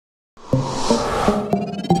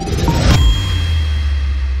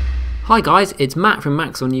Hi guys, it's Matt from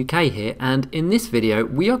Maxon UK here, and in this video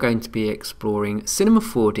we are going to be exploring Cinema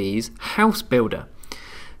 4D's House Builder.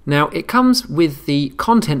 Now it comes with the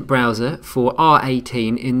content browser for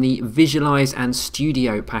R18 in the Visualize and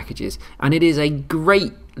Studio packages, and it is a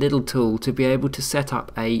great little tool to be able to set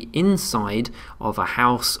up a inside of a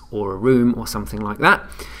house or a room or something like that,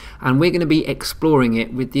 and we're going to be exploring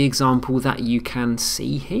it with the example that you can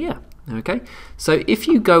see here. Okay, so if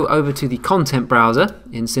you go over to the content browser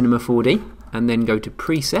in Cinema 4D and then go to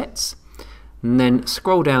presets and then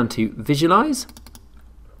scroll down to visualize,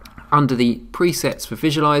 under the presets for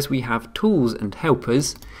visualize we have tools and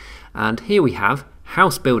helpers, and here we have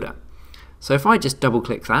house builder. So if I just double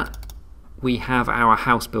click that, we have our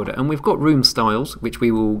house builder, and we've got room styles which we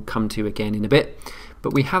will come to again in a bit,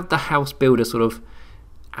 but we have the house builder sort of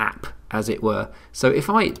app as it were. So if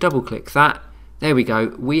I double click that, there we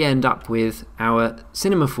go, we end up with our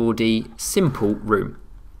Cinema 4D simple room.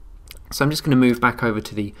 So I'm just going to move back over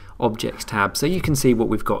to the Objects tab so you can see what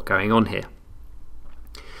we've got going on here.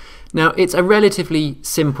 Now it's a relatively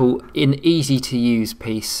simple and easy to use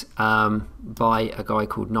piece by a guy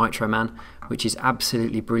called Nitroman, which is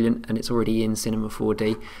absolutely brilliant, and it's already in Cinema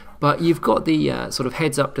 4D. But you've got the sort of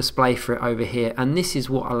heads up display for it over here, and this is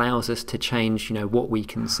what allows us to change, what we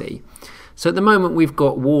can see. So at the moment we've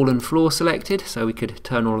got wall and floor selected, so we could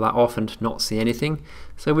turn all of that off and not see anything.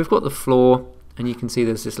 So we've got the floor, and you can see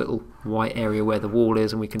there's this little white area where the wall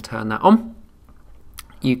is, and we can turn that on.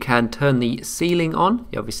 You can turn the ceiling on,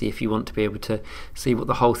 obviously if you want to be able to see what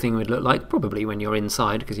the whole thing would look like, probably when you're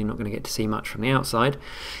inside because you're not going to get to see much from the outside.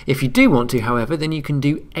 If you do want to, however, then you can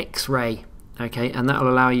do X-ray, okay, and that will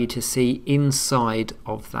allow you to see inside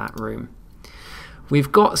of that room.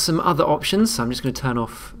 We've got some other options, so I'm just going to turn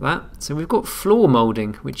off that. So we've got floor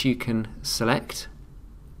molding, which you can select,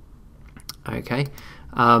 okay,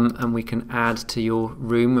 and we can add to your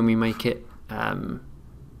room when we make it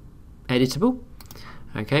editable.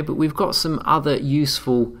 Okay, but we've got some other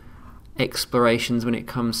useful explorations when it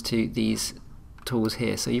comes to these tools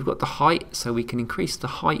here. So you've got the height, so we can increase the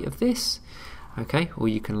height of this, okay, or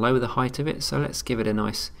you can lower the height of it. So let's give it a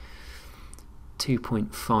nice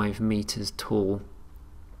 2.5 meters tall,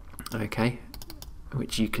 okay,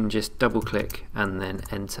 which you can just double click and then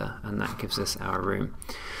enter, and that gives us our room.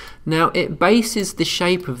 Now it bases the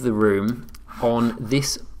shape of the room on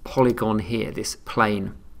this polygon here, this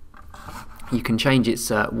plane. You can change its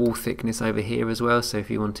wall thickness over here as well, so if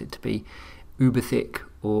you want it to be uber thick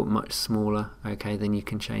or much smaller, okay, then you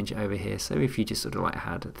can change it over here. So if you just sort of like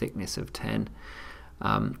had a thickness of 10,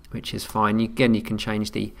 which is fine. Again, you can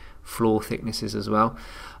change the floor thicknesses as well.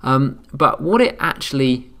 But what it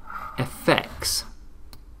actually affects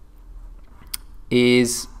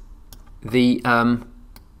is the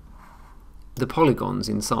polygons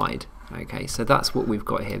inside. Okay, so that's what we've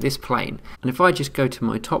got here, this plane. And if I just go to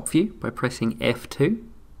my top view by pressing F2,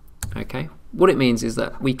 okay, what it means is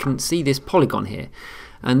that we can see this polygon here,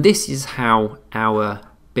 and this is how our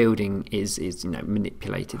building is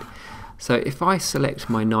manipulated. So if I select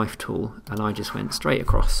my knife tool and I just went straight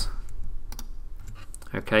across,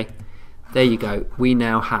 okay, there you go, we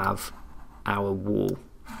now have our wall.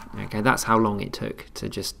 Okay, that's how long it took to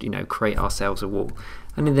just create ourselves a wall.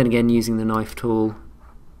 And then again, using the knife tool,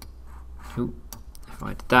 if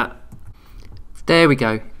I did that, there we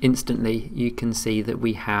go, instantly you can see that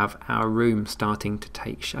we have our room starting to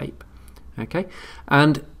take shape. Okay,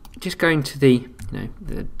 and just going to the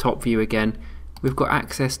the top view again, we've got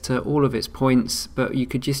access to all of its points, but you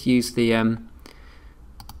could just use the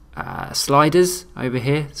sliders over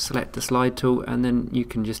here, select the slide tool, and then you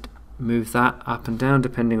can just move that up and down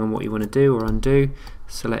depending on what you want to do or undo.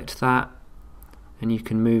 Select that, and you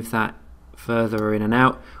can move that further in and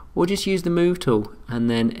out, or just use the move tool and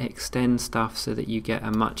then extend stuff so that you get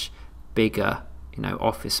a much bigger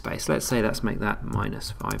office space. Let's say let's make that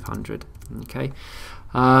 -500. Okay,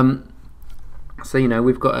 so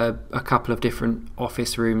we've got a couple of different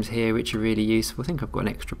office rooms here which are really useful. I think I've got an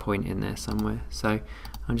extra point in there somewhere, so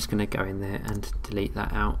I'm just going to go in there and delete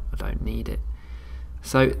that out. I don't need it.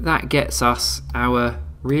 So that gets us our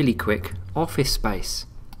really quick office space.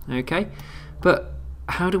 Okay, but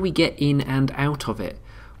how do we get in and out of it?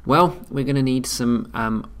 Well, we're going to need some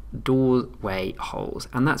doorway holes,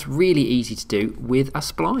 and that's really easy to do with a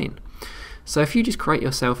spline. So if you just create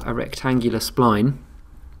yourself a rectangular spline,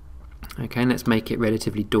 okay, and let's make it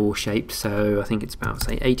relatively door shaped, so I think it's about,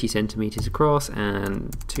 say, 80 centimeters across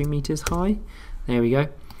and 2 meters high. There we go,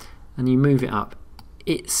 and you move it up,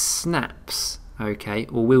 it snaps, okay,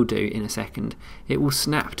 or will do in a second. It will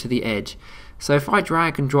snap to the edge. So if I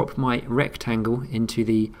drag and drop my rectangle into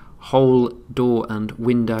the whole door and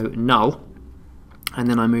window null, and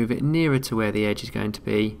then I move it nearer to where the edge is going to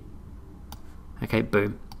be, okay,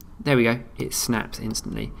 boom, there we go, it snaps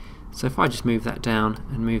instantly. So if I just move that down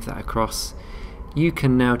and move that across, you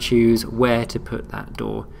can now choose where to put that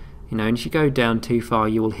door. You know, and if you go down too far,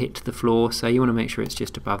 you will hit the floor, so you want to make sure it's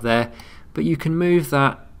just above there. But you can move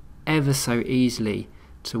that ever so easily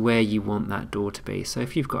to where you want that door to be. So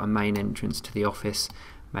if you've got a main entrance to the office,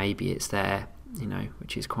 maybe it's there, you know,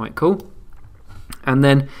 which is quite cool. And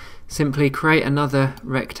then simply create another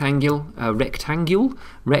rectangle, and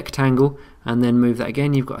then move that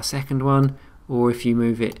again. You've got a second one, or if you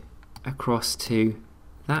move it across to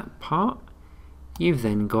that part, you've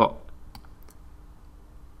then got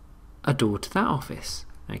a door to that office,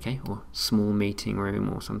 okay, or small meeting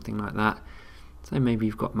room or something like that. So maybe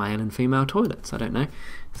you've got male and female toilets, I don't know.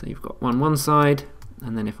 So you've got one side,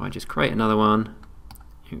 and then if I just create another one,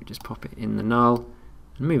 you just pop it in the null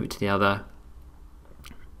and move it to the other.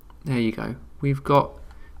 There you go. We've got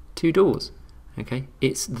two doors, okay?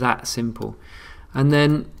 It's that simple. And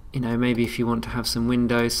then, you know, maybe if you want to have some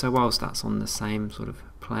windows, so whilst that's on the same sort of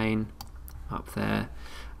plane up there,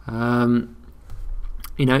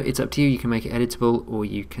 you know, it's up to you. You can make it editable, or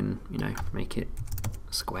you can, you know, make it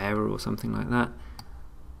squarer or something like that.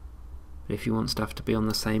 But if you want stuff to be on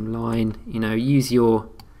the same line, you know, use your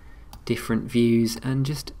different views and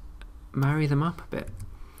just marry them up a bit.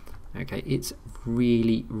 Okay, it's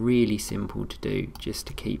really, really simple to do, just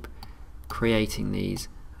to keep creating these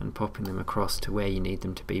and popping them across to where you need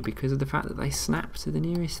them to be, because of the fact that they snap to the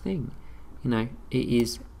nearest thing. You know, it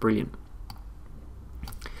is brilliant.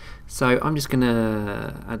 So I'm just going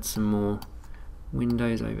to add some more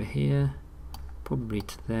windows over here, probably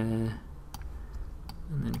to there,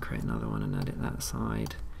 and then create another one and add it that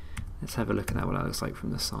side. Let's have a look at that, what that looks like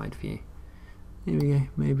from the side view. There we go.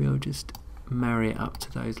 Maybe I'll just marry it up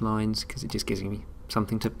to those lines, because it just gives me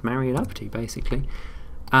something to marry it up to, basically.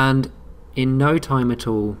 And in no time at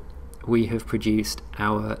all, we have produced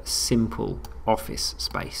our simple office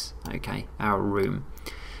space, okay, our room.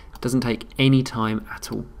 It doesn't take any time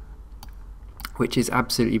at all, which is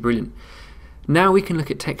absolutely brilliant. Now we can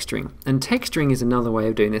look at texturing, and texturing is another way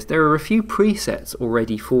of doing this. There are a few presets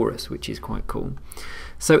already for us, which is quite cool.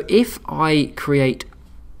 So if I create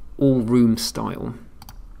all room style,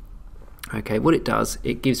 okay, what it does,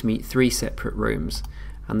 it gives me 3 separate rooms,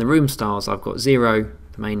 and the room styles, I've got 0,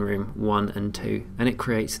 the main room, 1 and 2, and it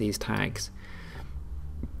creates these tags.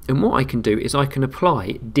 And what I can do is I can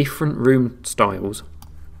apply different room styles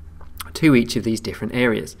to each of these different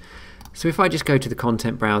areas. So if I just go to the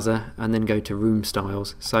content browser and then go to room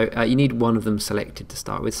styles, so you need one of them selected to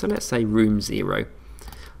start with, so let's say room 0.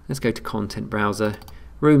 Let's go to content browser,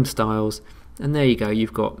 room styles, and there you go,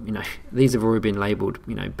 you've got, you know, these have already been labeled,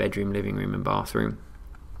 you know, bedroom, living room and bathroom.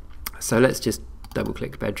 So let's just double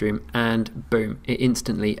click bedroom, and boom, it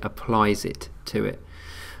instantly applies it to it.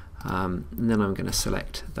 And then I'm going to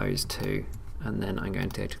select those two, and then I'm going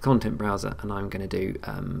to go to content browser and I'm going to do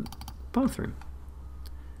bathroom.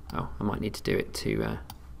 Oh, I might need to do it to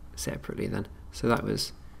separately then. So that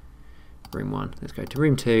was room 1. Let's go to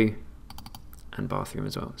room 2 and bathroom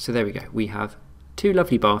as well. So there we go. We have 2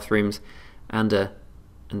 lovely bathrooms and a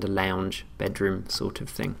lounge bedroom sort of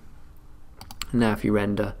thing. And now if you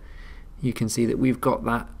render, you can see that we've got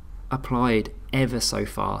that applied ever so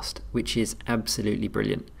fast, which is absolutely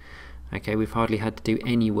brilliant. Okay, we've hardly had to do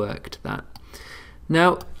any work to that.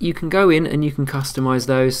 Now you can go in and you can customize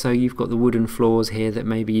those, so you've got the wooden floors here that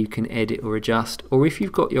maybe you can edit or adjust, or if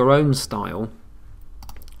you've got your own style,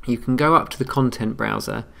 you can go up to the content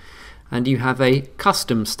browser and you have a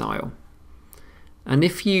custom style. And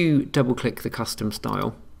if you double click the custom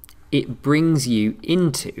style, it brings you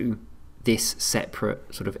into this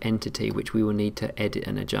separate sort of entity which we will need to edit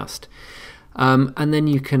and adjust. And then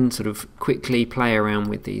you can sort of quickly play around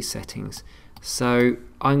with these settings. So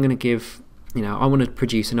I'm going to give, you know, I want to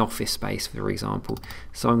produce an office space, for example.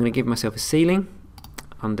 So I'm going to give myself a ceiling.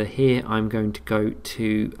 Under here I'm going to go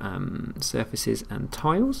to surfaces and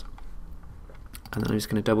tiles, and then I'm just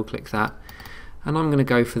going to double click that, and I'm going to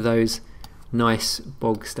go for those nice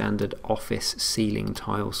bog standard office ceiling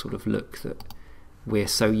tile sort of look that we're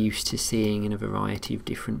so used to seeing in a variety of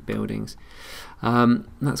different buildings.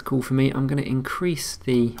 That's cool for me. I'm going to increase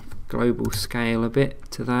the global scale a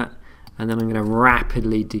bit to that, and then I'm going to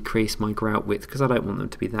rapidly decrease my grout width because I don't want them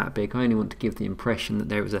to be that big. I only want to give the impression that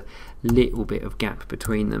there is a little bit of gap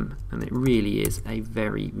between them, and it really is a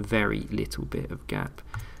very, very little bit of gap.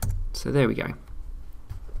 So there we go.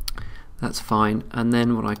 That's fine. And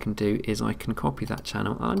then what I can do is I can copy that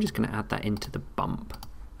channel. I'm just going to add that into the bump.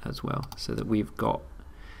 as well, so that we've got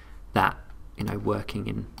that, you know, working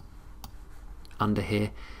in under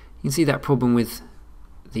here. You can see that problem with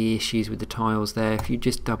the issues with the tiles there. If you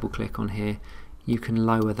just double click on here, you can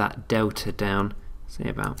lower that delta down, say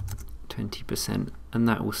about 20%, and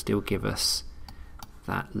that will still give us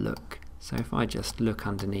that look. So if I just look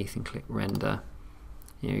underneath and click render,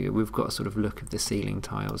 you know, we've got a sort of look of the ceiling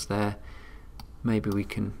tiles there. Maybe we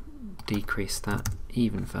can decrease that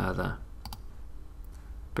even further.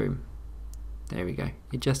 Boom. There we go.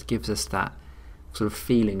 It just gives us that sort of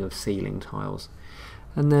feeling of ceiling tiles.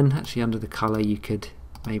 And then actually under the colour you could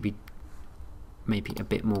maybe a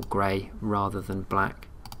bit more grey rather than black,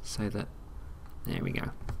 so that, there we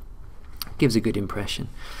go, gives a good impression.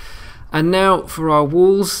 And now for our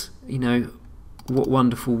walls, you know, what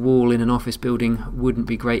wonderful wall in an office building wouldn't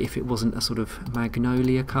be great if it wasn't a sort of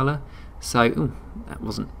magnolia colour. So, ooh, that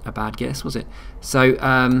wasn't a bad guess, was it? So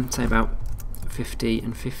say about 50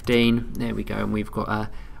 and 15, there we go, and we've got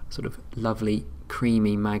a sort of lovely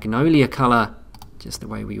creamy magnolia colour, just the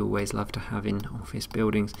way we always love to have in office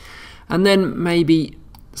buildings. And then maybe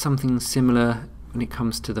something similar when it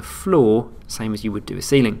comes to the floor, same as you would do a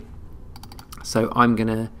ceiling. So I'm going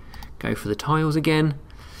to go for the tiles again.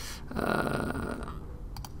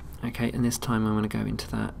 Okay, and this time I'm going to go into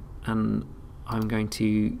that, and I'm going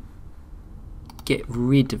to get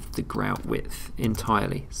rid of the grout width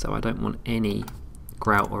entirely. So I don't want any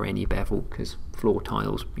grout or any bevel, because floor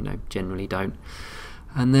tiles, you know, generally don't.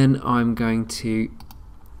 And then I'm going to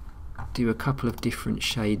do a couple of different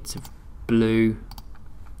shades of blue.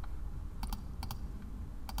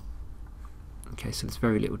 Okay, so there's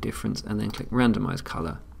very little difference, and then click randomize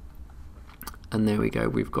color, and there we go,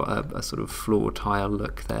 we've got a sort of floor tile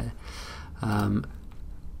look there.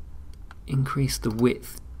 Increase the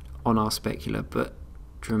width on our specular, but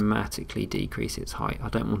dramatically decrease its height. I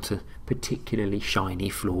don't want a particularly shiny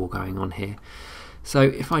floor going on here. So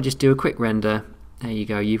if I just do a quick render, there you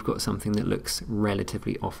go, you've got something that looks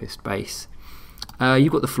relatively office space.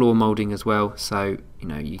 You've got the floor moulding as well, so you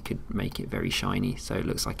know, you could make it very shiny, so it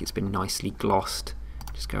looks like it's been nicely glossed.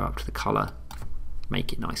 Just go up to the colour,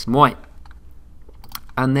 make it nice and white.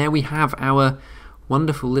 And there we have our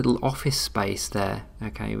wonderful little office space there,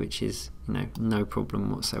 okay, which is, you know, no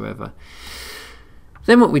problem whatsoever.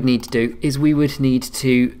 Then what we'd need to do is we would need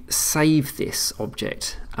to save this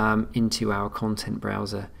object into our content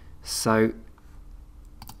browser. So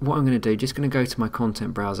what I'm going to do, just going to go to my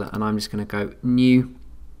content browser, and I'm just going to go new,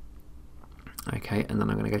 okay, and then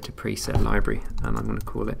I'm going to go to preset library, and I'm going to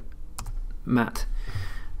call it matte,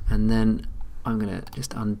 and then I'm going to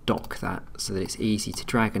just undock that so that it's easy to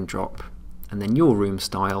drag and drop, and then your room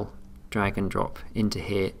style, drag and drop into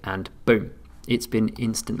here, and boom, it's been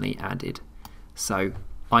instantly added. So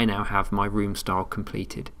I now have my room style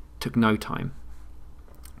completed. Took no time.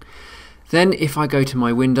 Then if I go to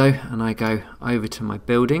my window and I go over to my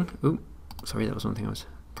building, ooh, sorry, that was one thing I was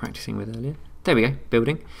practicing with earlier. There we go,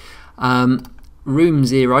 building. Room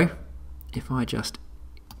 0, if I just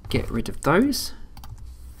get rid of those,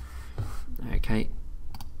 okay,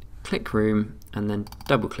 click room and then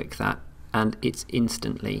double click that, and it's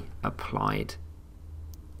instantly applied.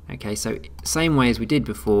 Okay, so same way as we did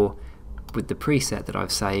before with the preset that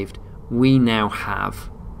I've saved, we now have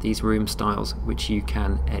these room styles which you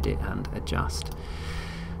can edit and adjust.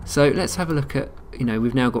 So let's have a look at, you know,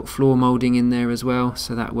 we've now got floor moulding in there as well,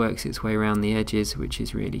 so that works its way around the edges, which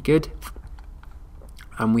is really good.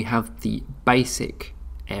 And we have the basic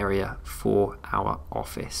area for our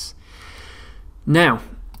office. Now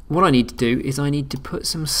what I need to do is I need to put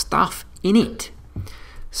some stuff in it.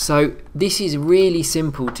 So this is really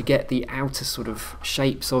simple to get the outer sort of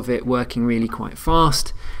shapes of it working really quite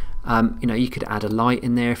fast. You know, you could add a light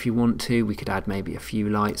in there if you want to. We could add maybe a few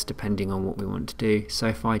lights depending on what we want to do. So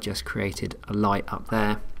if I just created a light up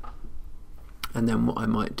there, and then what I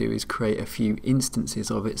might do is create a few instances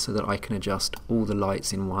of it so that I can adjust all the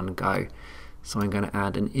lights in one go. So I'm going to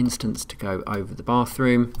add an instance to go over the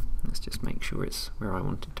bathroom. Let's just make sure it's where I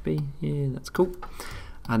want it to be. Yeah, that's cool.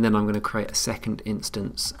 And then I'm going to create a second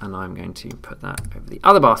instance, and I'm going to put that over the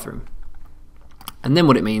other bathroom. And then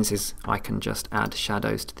what it means is I can just add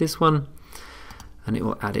shadows to this one, and it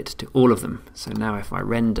will add it to all of them. So now if I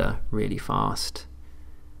render really fast,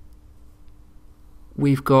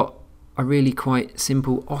 we've got a really quite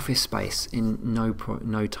simple office space in no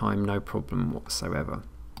time, no problem whatsoever.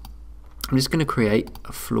 I'm just going to create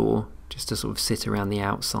a floor just to sort of sit around the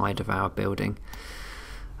outside of our building.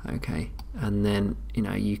 Okay, and then, you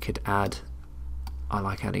know, you could add, I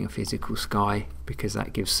like adding a physical sky because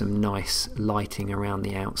that gives some nice lighting around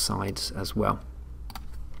the outsides as well.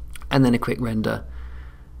 And then a quick render,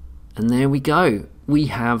 and there we go. we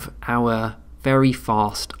have our very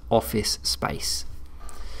fast office space.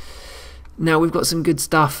 Now we've got some good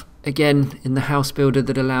stuff again in the house builder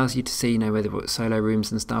that allows you to see, where they've got solo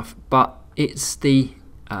rooms and stuff, but it's the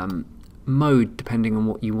mode depending on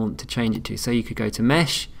what you want to change it to. So you could go to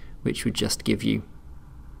mesh, which would just give you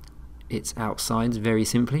its outsides very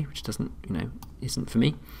simply, which doesn't, isn't for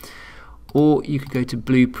me. Or you could go to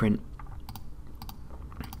blueprint.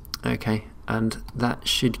 Okay, and that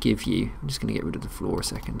should give you, I'm just going to get rid of the floor a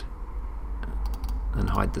second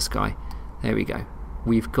and hide the sky. There we go.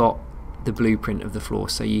 We've got the blueprint of the floor,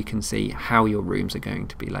 so you can see how your rooms are going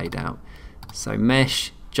to be laid out. So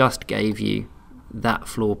mesh just gave you that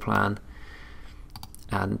floor plan,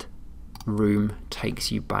 and room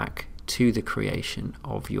takes you back to the creation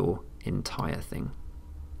of your entire thing.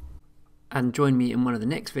 And join me in one of the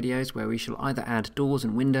next videos where we shall either add doors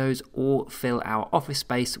and windows or fill our office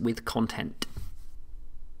space with content.